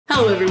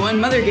Hello everyone,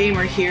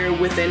 MotherGamer here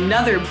with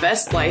another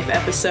Best Life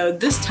episode,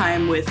 this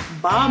time with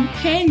Bob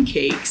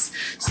Pancakes.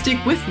 Stick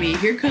with me,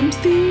 here comes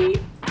the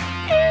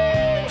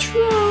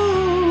intro!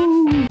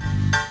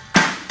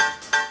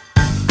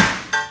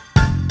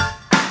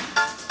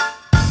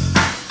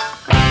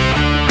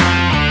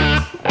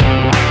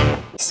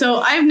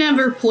 So I've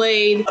never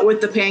played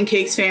with the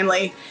Pancakes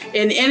family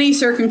in any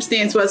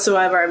circumstance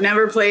whatsoever. I've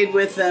never played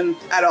with them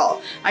at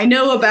all. I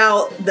know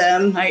about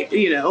them,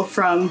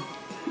 from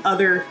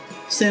other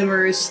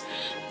simmers,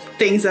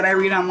 things that I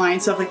read online,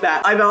 stuff like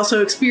that. I've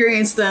also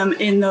experienced them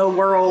in the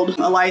world.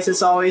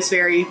 Eliza's always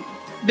very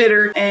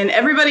bitter, and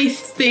everybody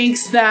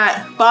thinks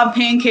that Bob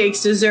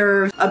Pancakes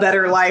deserve a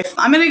better life.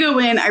 I'm gonna go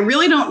in. I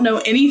really don't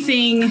know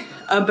anything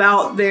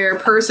about their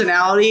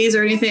personalities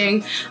or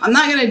anything. I'm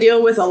not gonna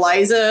deal with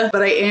Eliza,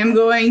 but I am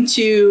going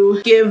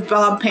to give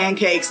Bob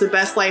Pancakes the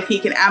best life he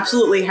can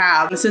absolutely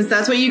have. Since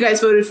that's what you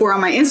guys voted for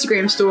on my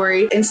Instagram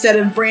story, instead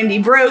of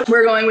Brandy Broke,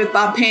 we're going with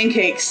Bob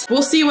Pancakes.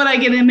 We'll see what I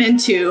get him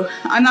into.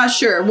 I'm not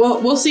sure.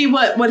 We'll see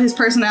what his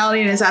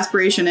personality and his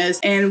aspiration is,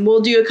 and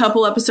we'll do a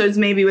couple episodes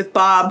maybe with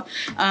Bob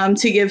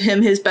to give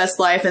him his best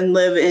life and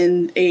live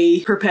in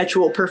a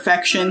perpetual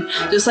perfection,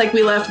 just like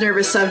we left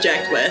Nervous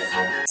Subject with.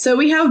 So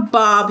we have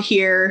Bob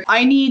here.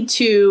 I need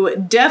to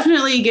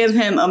definitely give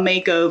him a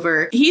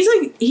makeover.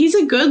 He's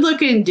a good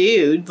looking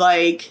dude.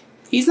 Like,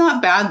 he's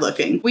not bad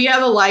looking. We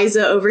have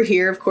Eliza over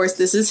here. Of course,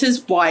 this is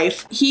his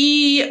wife.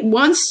 He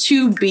wants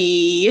to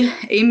be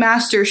a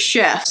master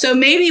chef. So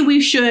maybe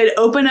we should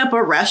open up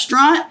a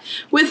restaurant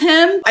with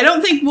him. I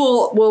don't think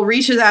we'll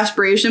reach his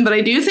aspiration, but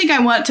I do think I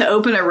want to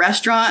open a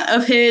restaurant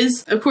of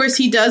his. Of course,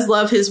 he does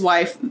love his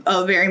wife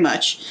very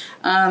much.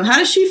 How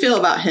does she feel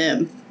about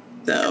him,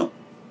 though?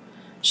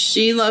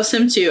 She loves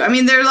him too. I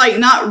mean, they're like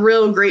not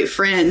real great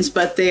friends,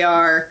 but they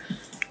are,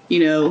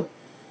 they're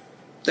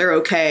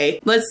okay.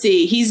 Let's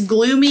see. He's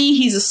gloomy.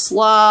 He's a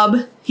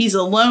slob. He's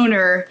a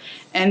loner.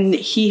 And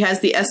he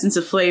has the essence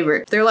of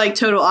flavor. They're like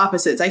total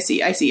opposites. I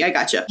see. I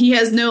gotcha. He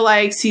has no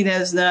likes. He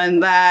has none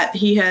of that.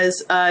 He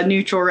has a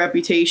neutral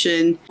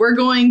reputation. We're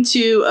going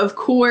to, of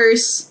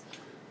course,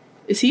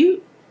 are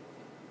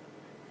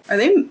they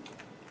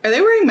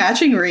wearing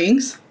matching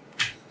rings?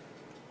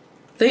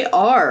 They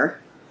are.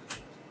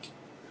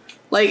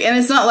 Like, and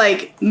it's not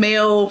like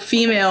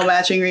male-female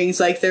matching rings,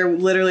 like they're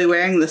literally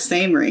wearing the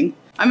same ring.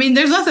 I mean,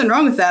 there's nothing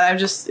wrong with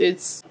that.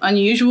 It's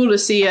unusual to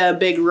see a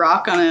big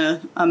rock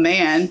on a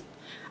man.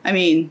 I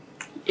mean,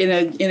 in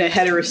a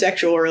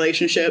heterosexual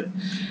relationship.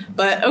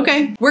 But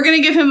okay, we're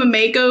gonna give him a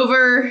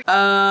makeover.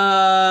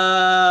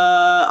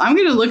 I'm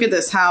gonna look at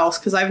this house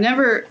because I've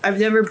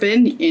never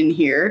been in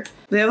here.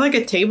 They have like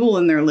a table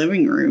in their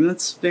living room.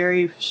 That's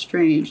very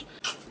strange.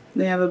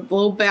 They have a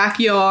little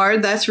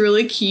backyard. That's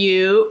really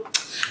cute.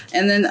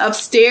 And then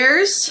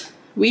upstairs,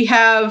 we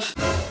have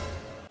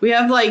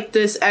like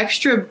this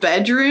extra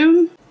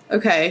bedroom.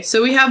 Okay,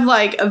 so we have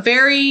like a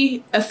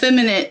very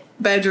effeminate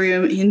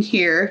bedroom in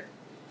here,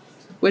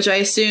 which I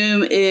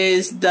assume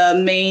is the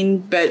main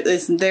bed,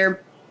 is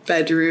their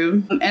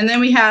bedroom. And then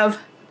we have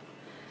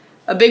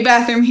a big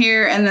bathroom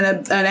here, and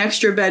then an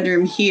extra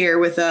bedroom here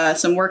with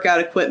some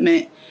workout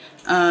equipment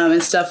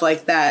and stuff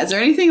like that. Is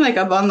there anything like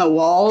up on the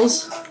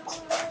walls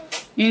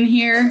in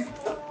here?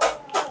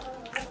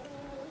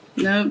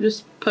 No,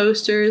 just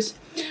posters.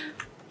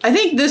 I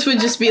think this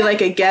would just be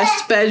like a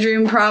guest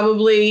bedroom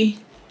probably,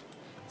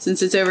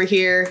 since it's over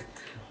here.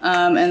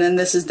 And then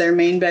this is their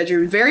main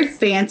bedroom. Very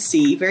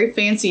fancy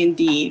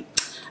indeed.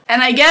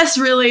 And I guess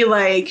really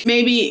like,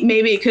 maybe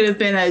it could have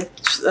been a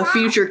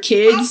future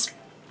kid's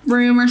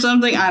room or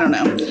something. I don't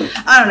know.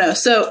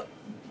 So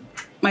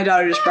my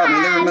daughter just brought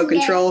me the remote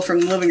control from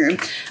the living room.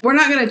 We're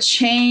not gonna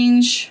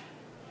change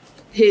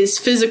his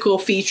physical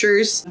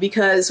features,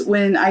 because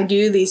when I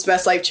do these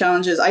best life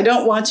challenges, I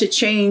don't want to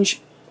change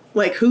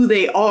like who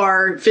they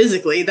are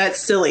physically. That's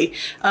silly.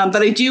 But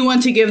I do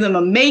want to give them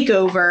a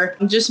makeover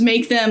and just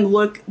make them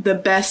look the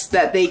best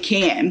that they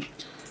can.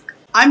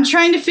 I'm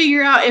trying to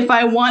figure out if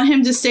I want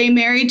him to stay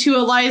married to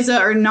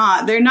Eliza or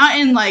not. They're not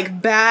in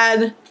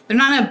they're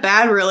not in a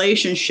bad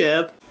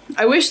relationship.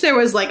 I wish there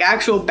was like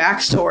actual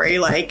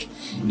backstory, like,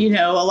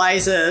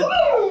 Eliza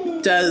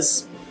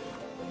does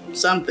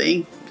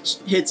something.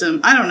 Hits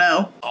him. I don't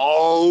know.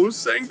 Oh,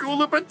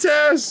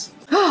 Singulapates!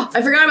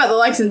 I forgot about the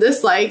likes and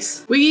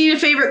dislikes. We need a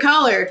favorite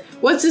color.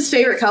 What's his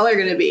favorite color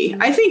gonna be?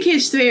 I think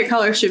his favorite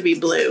color should be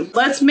blue.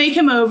 Let's make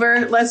him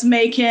over. Let's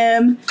make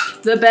him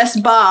the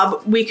best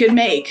Bob we could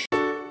make.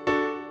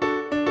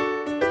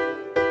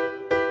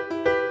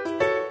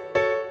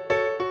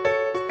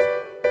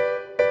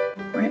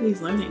 Why aren't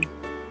these loading?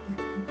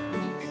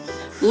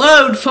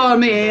 Load for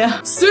me.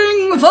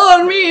 Sing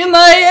for me,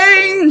 my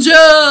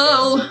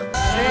angel.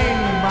 Sing,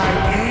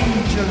 my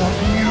angel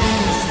of music.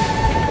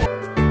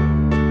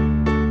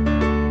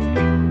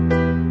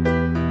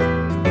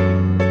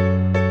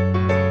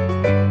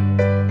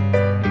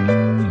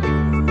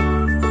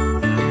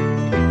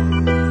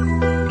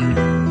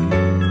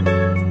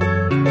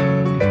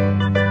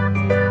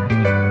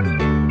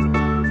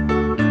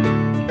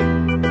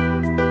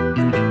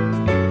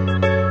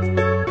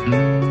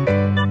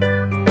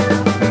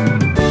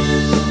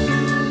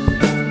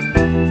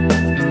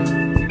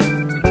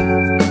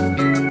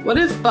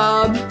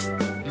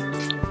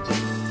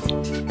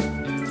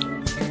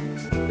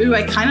 Ooh,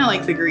 I kind of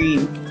like the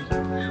green.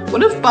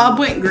 What if Bob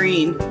went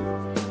green?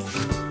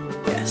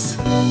 Yes.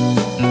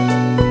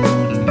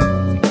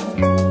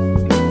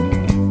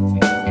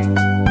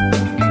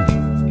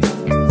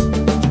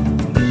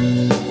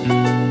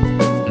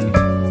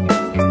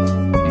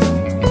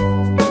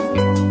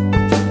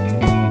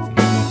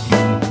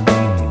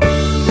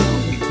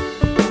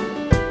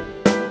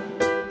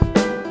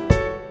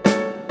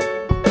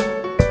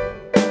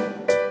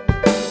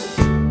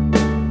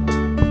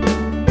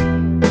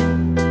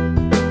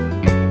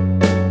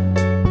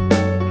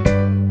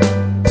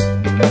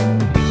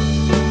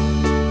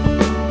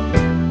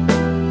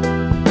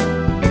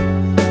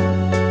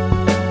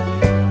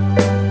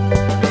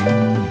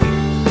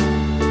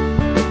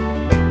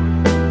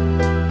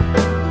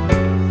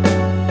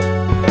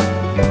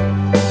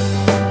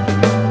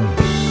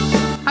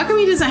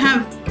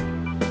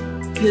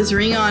 His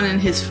ring on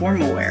and his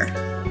formal wear.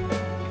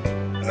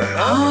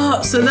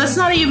 Oh, so that's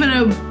not even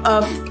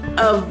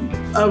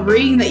a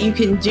ring that you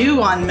can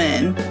do on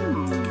men.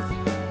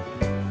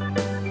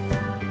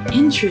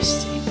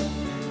 Interesting.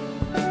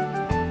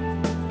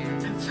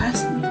 I'm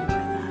fascinated by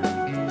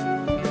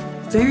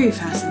that. Very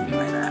fascinated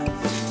by that.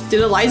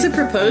 Did Eliza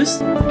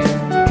propose?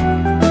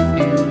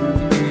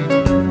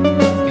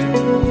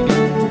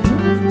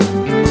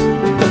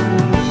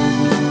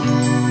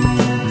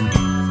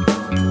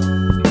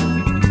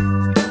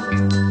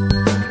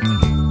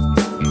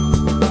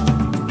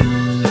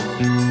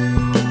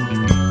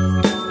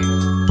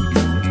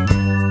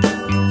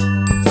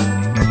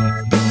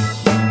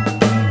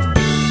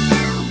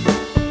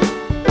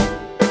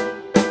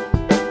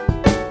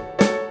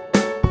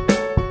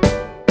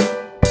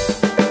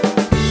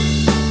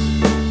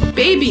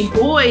 Baby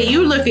boy,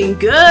 you looking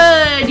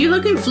good. You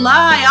looking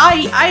fly.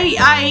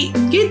 I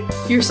get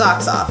your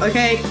socks off,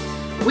 okay?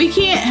 We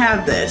can't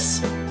have this.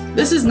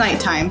 This is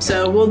nighttime,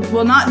 so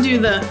we'll not do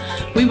the.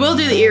 We will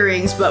do the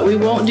earrings, but we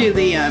won't do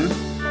the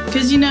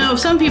because you know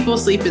some people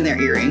sleep in their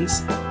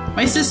earrings.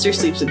 My sister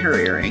sleeps in her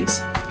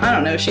earrings. I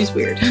don't know. She's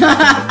weird.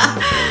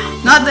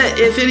 Not that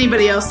if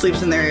anybody else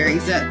sleeps in their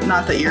earrings,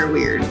 not that you're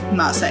weird. I'm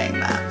not saying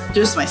that.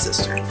 Just my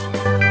sister.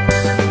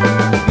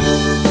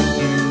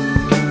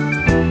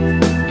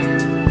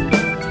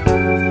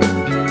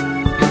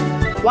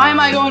 Why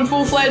am I going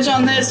full-fledged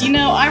on this? You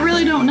know, I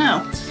really don't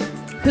know.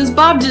 Because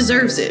Bob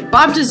deserves it.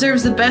 Bob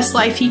deserves the best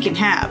life he can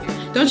have.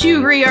 Don't you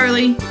agree,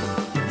 Arlie?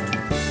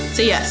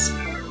 Say yes.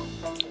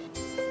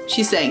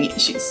 She's saying it.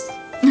 She's...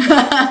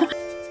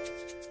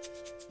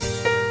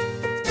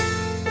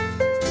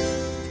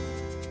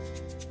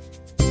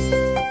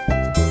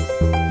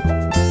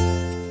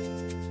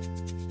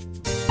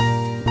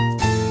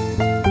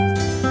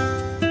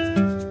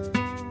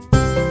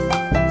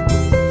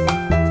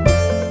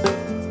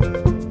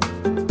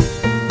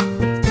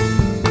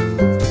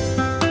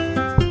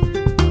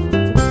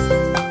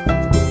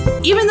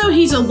 Even though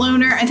he's a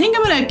loner, I think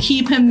I'm gonna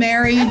keep him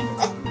married,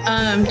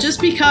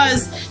 just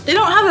because they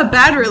don't have a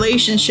bad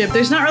relationship.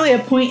 There's not really a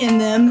point in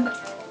them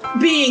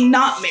being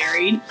not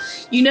married,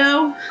 you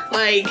know?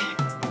 Like,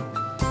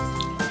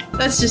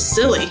 that's just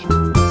silly.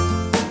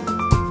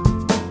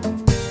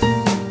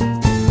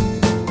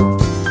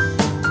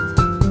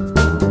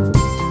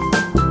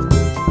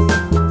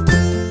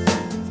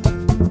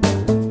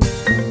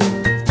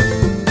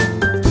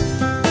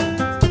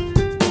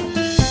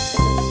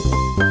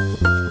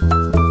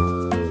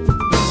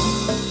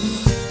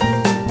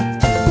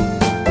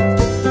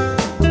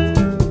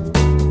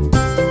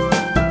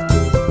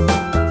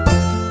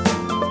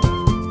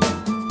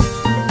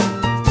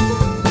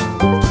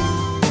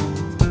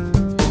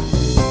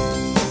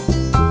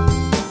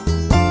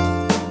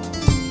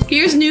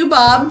 Here's new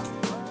Bob.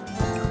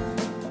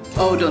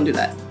 Oh, don't do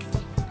that.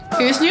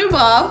 Here's new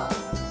Bob.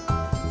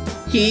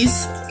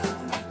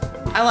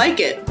 I like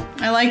it.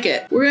 I like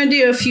it. We're gonna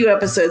do a few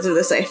episodes of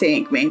this, I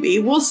think, maybe.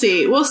 We'll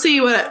see. We'll see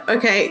what,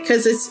 okay,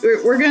 because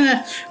we're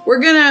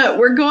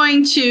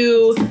going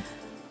to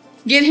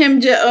get him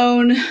to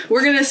own,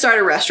 we're gonna start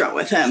a restaurant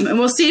with him, and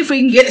we'll see if we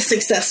can get it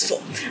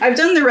successful. I've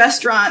done the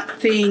restaurant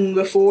thing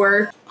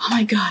before. Oh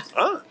my god.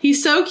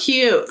 He's so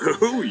cute.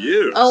 Oh,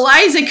 yes.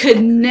 Eliza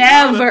could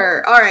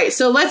never. All right,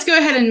 so let's go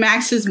ahead and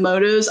max his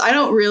motos. I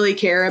don't really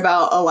care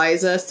about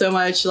Eliza so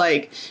much.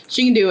 Like,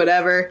 she can do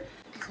whatever.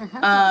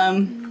 I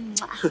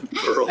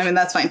mean,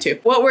 that's fine too.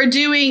 What we're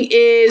doing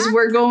is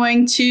we're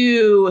going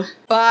to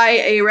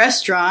buy a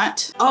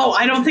restaurant. Oh,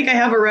 I don't think I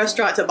have a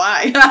restaurant to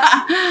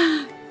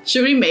buy.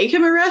 Should we make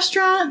him a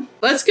restaurant?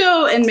 Let's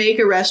go and make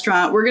a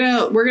restaurant. We're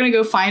gonna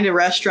go find a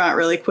restaurant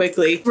really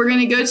quickly. We're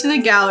gonna go to the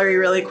gallery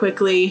really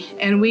quickly,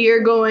 and we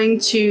are going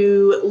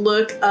to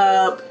look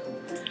up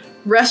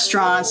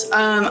restaurants.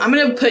 I'm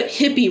gonna put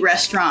hippie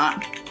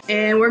restaurant,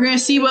 and we're gonna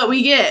see what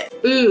we get.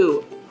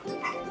 Ooh,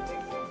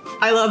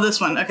 I love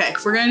this one. Okay,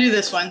 we're gonna do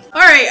this one.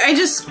 All right, I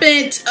just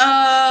spent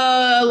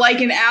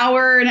like an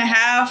hour and a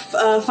half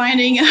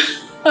finding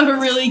a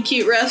really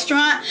cute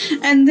restaurant,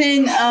 and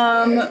then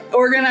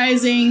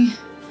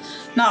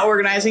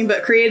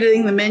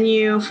creating the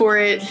menu for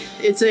it.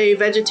 It's a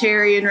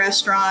vegetarian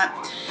restaurant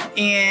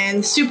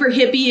and super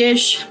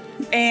hippie-ish.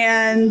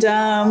 and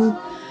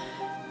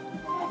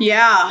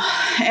yeah,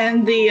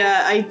 and the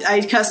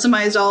I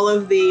customized all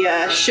of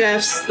the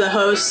chefs, the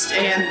hosts,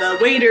 and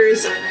the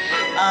waiters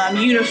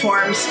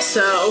uniforms,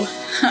 so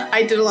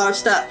I did a lot of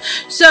stuff.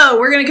 So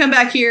we're gonna come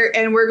back here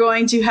and we're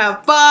going to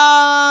have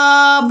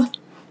Bob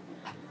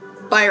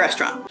buy a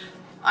restaurant.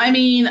 I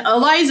mean,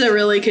 Eliza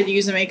really could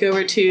use a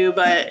makeover too,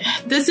 but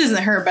this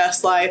isn't her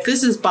best life.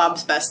 This is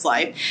Bob's best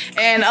life.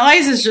 And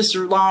Eliza's just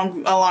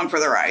along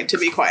for the ride, to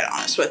be quite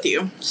honest with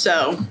you.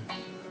 So,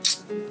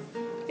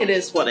 it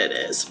is what it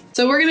is.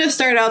 So we're gonna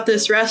start out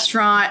this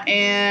restaurant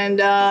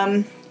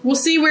and we'll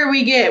see where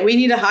we get. We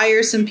need to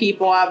hire some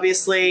people,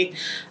 obviously.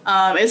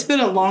 It's been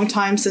a long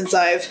time since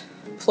I've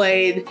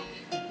played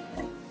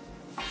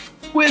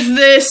with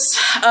this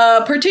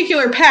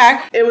particular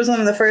pack. It was one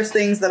of the first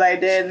things that I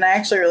did, and I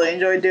actually really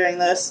enjoyed doing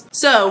this.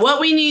 So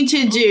what we need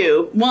to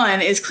do,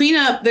 one, is clean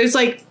up. There's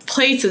like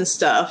plates and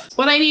stuff.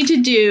 What I need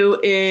to do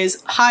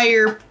is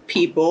hire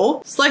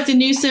people. Select a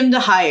new sim to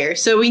hire.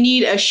 So we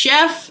need a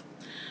chef,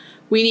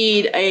 we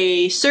need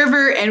a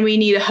server, and we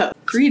need a host.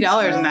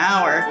 $3 an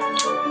hour.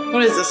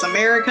 What is this,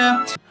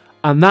 America?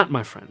 And that,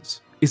 my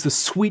friends, is the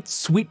sweet,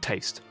 sweet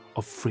taste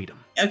of freedom.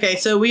 Okay,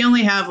 so we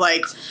only have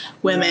like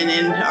women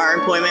in our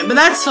employment, but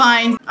that's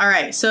fine. All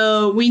right,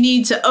 so we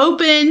need to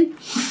open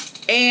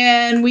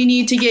and we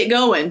need to get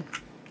going,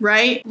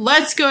 right?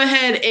 Let's go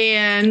ahead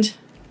and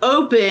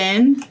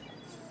open.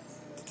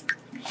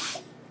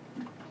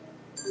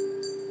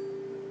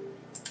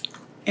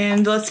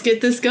 And let's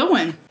get this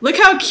going. Look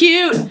how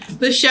cute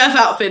the chef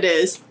outfit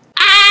is.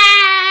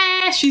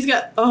 Ah, she's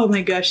got, oh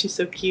my gosh, she's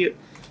so cute.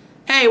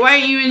 Hey, why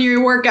aren't you in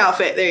your work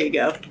outfit? There you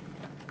go.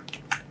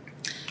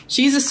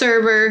 She's a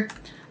server,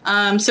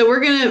 so we're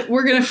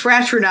gonna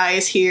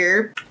fraternize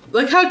here.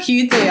 Look how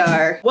cute they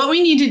are. What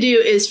we need to do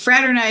is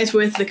fraternize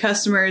with the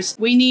customers.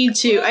 We need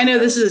to, I know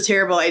this is a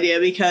terrible idea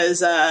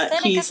because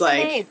he's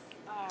like,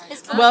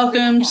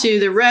 welcome to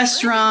the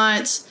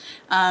restaurant,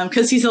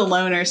 because he's a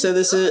loner, so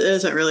this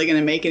isn't really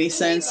gonna make any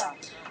sense.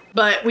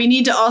 But we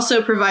need to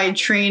also provide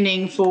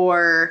training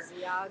for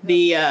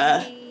the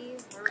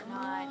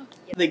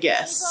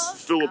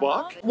guests.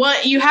 Philibok?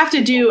 What you have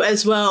to do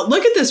as well,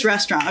 look at this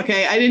restaurant,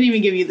 okay? I didn't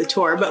even give you the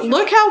tour, but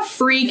look how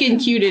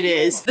freaking cute it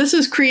is. This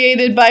was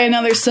created by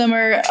another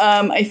simmer.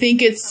 I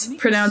think it's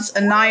pronounced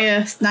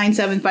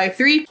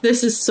Anaya9753.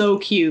 This is so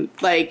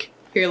cute. Like,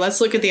 here, let's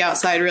look at the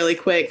outside really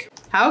quick.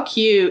 How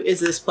cute is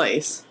this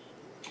place?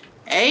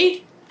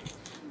 Eh?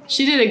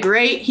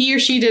 He or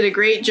she did a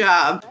great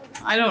job.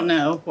 I don't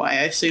know why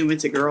I assume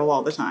it's a girl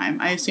all the time.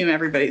 I assume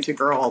everybody's a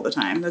girl all the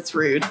time. That's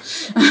rude.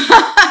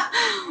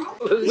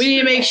 We need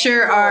to make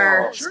sure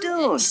our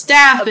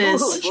staff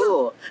is...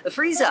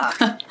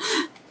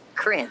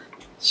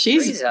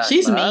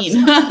 She's mean.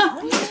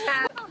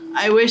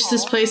 I wish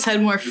this place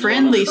had more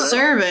friendly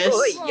service.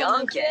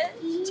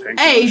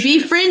 Hey, be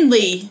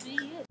friendly.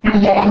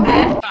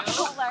 Nice.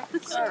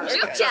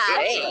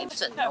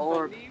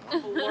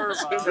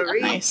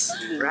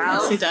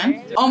 Nicely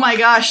done. Oh my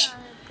gosh.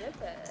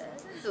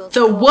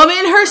 The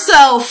woman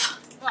herself,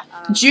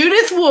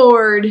 Judith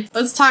Ward.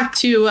 Let's talk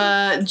to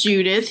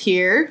Judith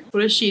here.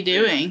 What is she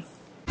doing?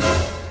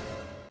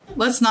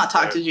 Let's not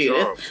talk to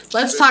Judith.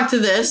 Let's talk to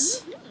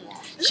this.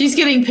 She's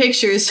getting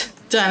pictures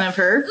done of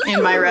her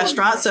in my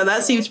restaurant, so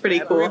that seems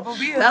pretty cool.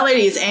 That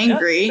lady is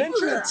angry,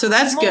 so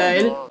that's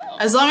good.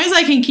 As long as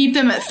I can keep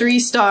them at 3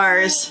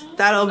 stars,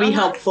 that'll be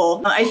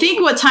helpful. I think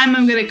what time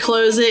I'm gonna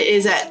close it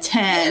is at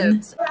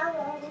 10.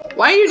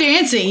 Why are you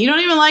dancing? You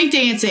don't even like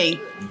dancing.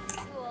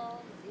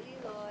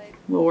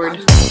 Lord.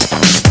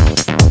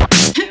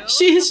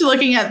 She's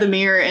looking at the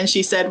mirror and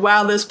she said,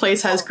 wow, this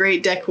place has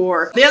great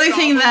decor. The other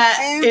thing that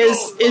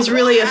is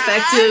really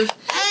effective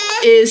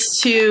is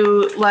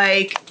to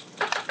like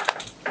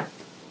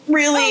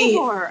really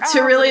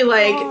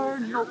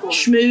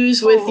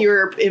schmooze with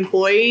your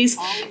employees,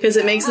 because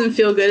it makes them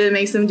feel good, it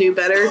makes them do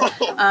better,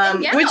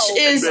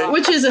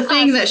 which is a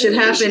thing that should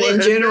happen in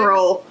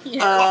general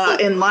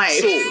in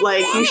life.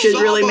 Like, you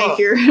should really make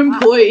your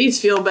employees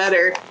feel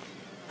better.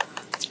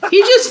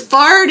 He just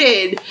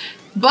farted.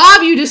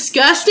 Bob, you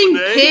disgusting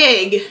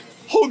pig.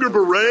 Holger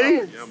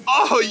Beret?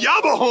 Oh,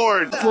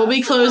 Yabahorn! We'll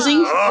be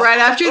closing right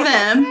after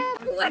them.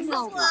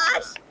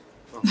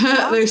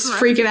 They're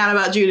freaking out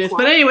about Judith.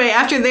 But anyway,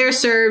 after they're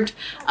served,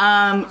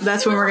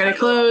 that's when we're going to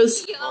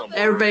close.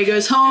 Everybody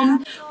goes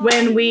home.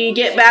 When we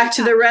get back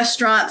to the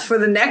restaurant for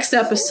the next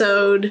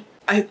episode,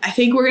 I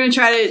think we're going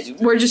to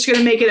we're just going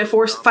to make it a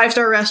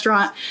 5-star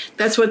restaurant.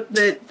 That's what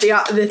the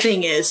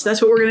thing is.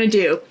 That's what we're going to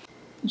do.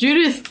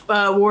 Judith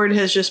Ward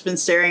has just been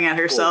staring at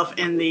herself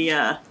in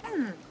the,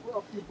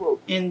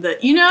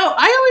 you know,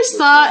 I always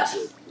thought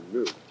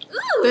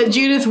that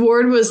Judith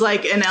Ward was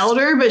like an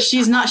elder, but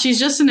she's not. She's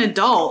just an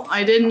adult.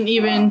 I didn't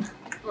even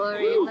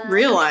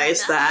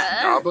realize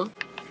that.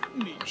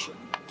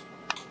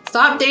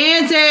 Stop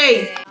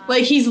dancing!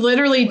 Like, he's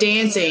literally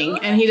dancing,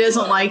 and he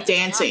doesn't like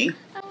dancing.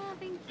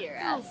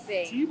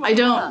 I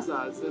don't.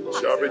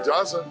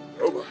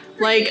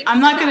 Like,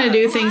 I'm not gonna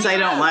do things I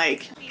don't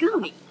like.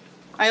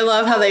 I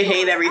love how they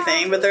hate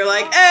everything, but they're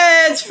like,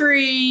 it's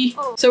free.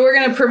 So we're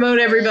gonna promote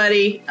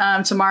everybody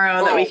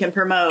tomorrow that we can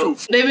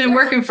promote. They've been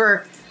working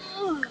for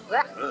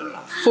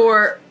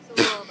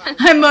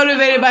I'm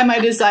motivated by my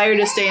desire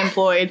to stay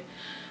employed.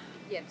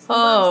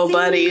 Oh,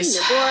 buddies.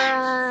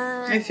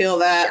 I feel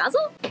that.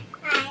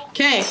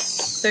 Okay,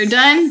 they're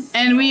done,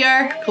 and we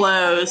are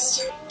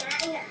closed.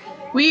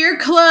 We are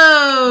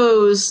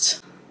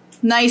closed.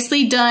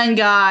 Nicely done,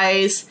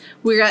 guys.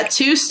 We got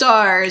 2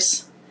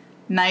 stars.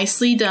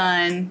 Nicely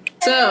done.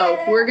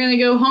 So, we're gonna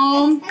go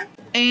home,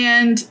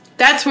 and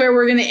that's where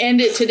we're gonna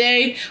end it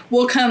today.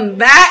 We'll come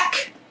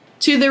back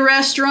to the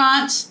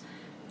restaurant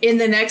in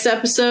the next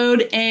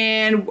episode,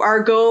 and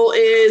our goal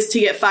is to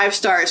get 5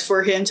 stars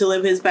for him to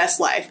live his best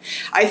life.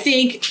 I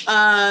think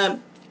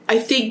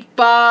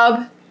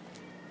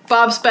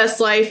Bob's best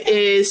life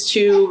is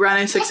to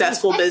run a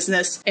successful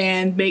business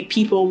and make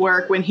people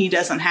work when he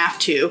doesn't have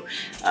to.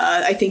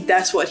 I think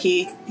that's what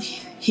he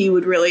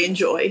would really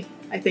enjoy.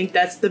 I think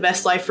that's the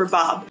best life for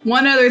Bob.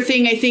 One other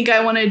thing I think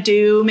I want to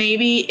do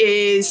maybe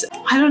is,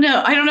 I don't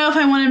know if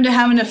I want him to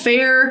have an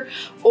affair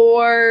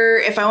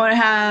or if I want to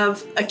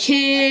have a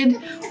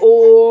kid,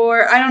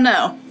 or I don't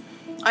know.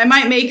 I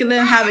might make them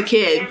have a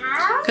kid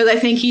because I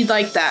think he'd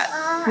like that.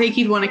 I think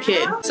he'd want a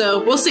kid.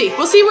 So we'll see.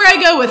 We'll see where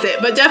I go with it.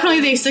 But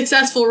definitely the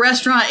successful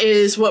restaurant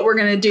is what we're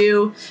going to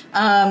do.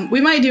 We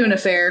might do an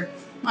affair.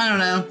 I don't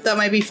know. That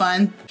might be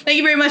fun. Thank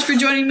you very much for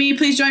joining me.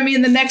 Please join me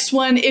in the next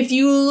one. If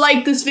you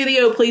like this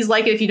video, please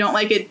like it. If you don't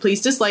like it,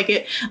 please dislike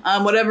it.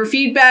 Whatever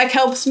feedback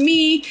helps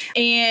me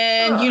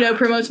and, you know,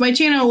 promotes my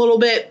channel a little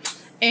bit.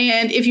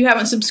 And if you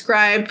haven't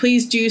subscribed,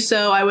 please do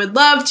so. I would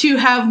love to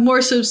have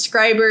more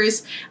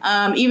subscribers,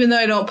 even though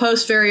I don't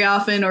post very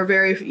often or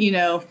very, you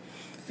know,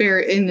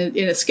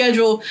 in a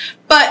schedule,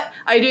 but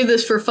I do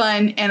this for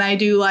fun, and I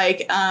do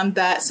like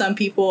that some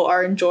people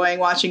are enjoying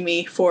watching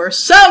me for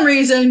some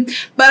reason,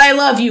 but I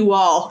love you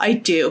all. I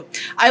do.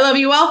 I love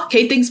you all.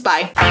 Okay, thanks,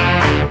 bye.